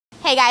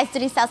Hey guys,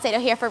 Denise Salcedo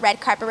here for Red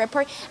Carpet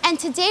Report, and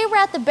today we're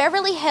at the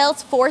Beverly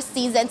Hills Four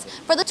Seasons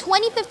for the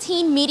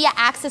 2015 Media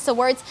Access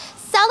Awards,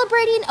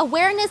 celebrating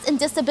awareness in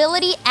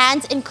disability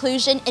and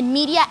inclusion in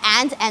media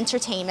and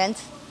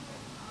entertainment.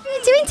 How are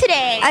you doing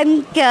today?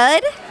 I'm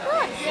good.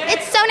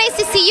 It's so nice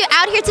to see you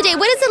out here today.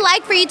 What is it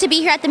like for you to be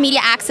here at the Media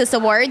Access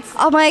Awards?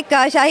 Oh my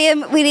gosh, I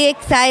am really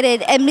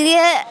excited. And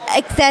Media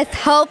Access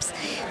helps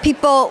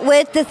people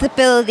with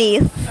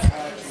disabilities.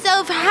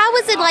 So how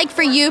was it like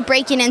for you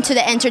breaking into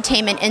the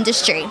entertainment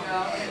industry?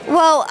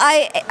 Well,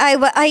 I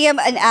am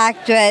an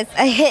actress,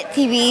 a hit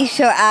TV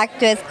show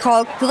actress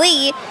called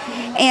Glee,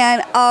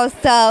 and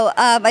also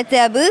I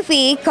did a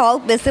movie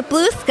called Mr.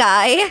 Blue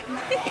Sky.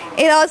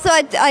 And also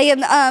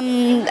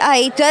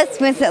I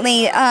just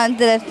recently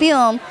did a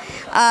film.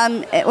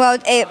 Well,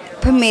 it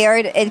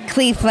premiered in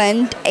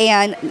Cleveland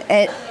and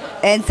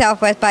in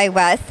Southwest by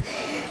West.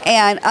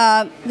 And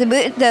the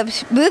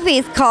movie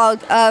is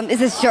called,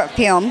 it's a short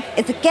film.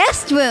 It's a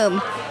guest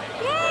room.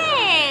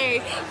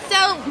 Yay!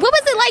 So what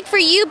was it like for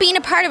you being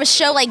a part of a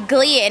show like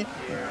Glee?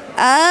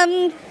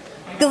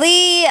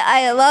 Glee,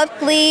 I love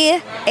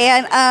Glee.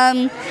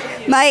 And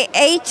my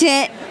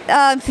agent,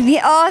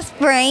 the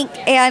Offspring,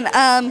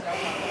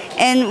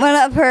 and one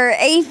of her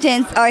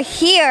agents are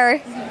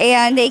here,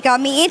 and they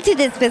got me into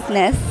this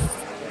business.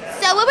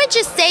 So what would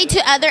you say to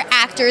other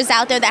actors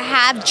out there that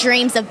have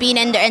dreams of being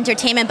in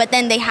entertainment, but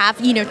then they have,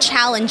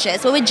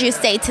 challenges? What would you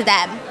say to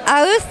them?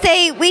 I would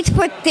say reach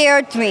for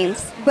their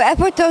dreams,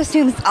 whatever those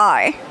dreams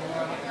are.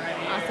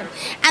 Awesome.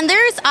 And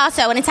there's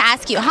also, I wanted to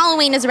ask you,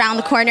 Halloween is around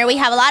the corner. We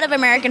have a lot of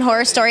American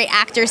Horror Story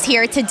actors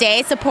here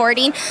today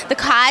supporting the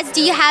cause.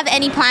 Do you have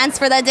any plans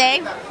for that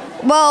day?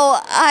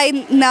 Well,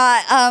 I'm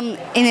not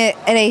in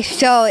a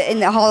show in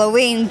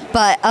Halloween,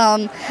 but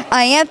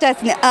I am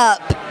dressing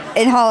up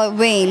in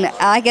Halloween.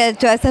 I get to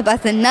dress up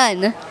as a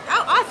nun.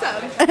 Oh,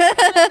 awesome.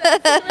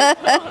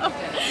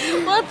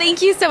 Well,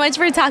 thank you so much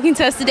for talking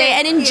to us today,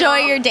 and enjoy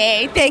your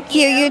day. Thank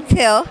you, you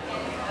too.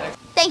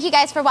 Thank you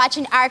guys for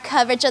watching our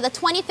coverage of the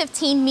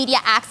 2015 Media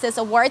Access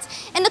Awards.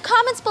 In the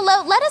comments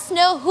below, let us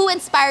know who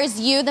inspires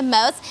you the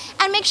most,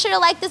 and make sure to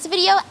like this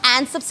video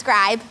and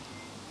subscribe.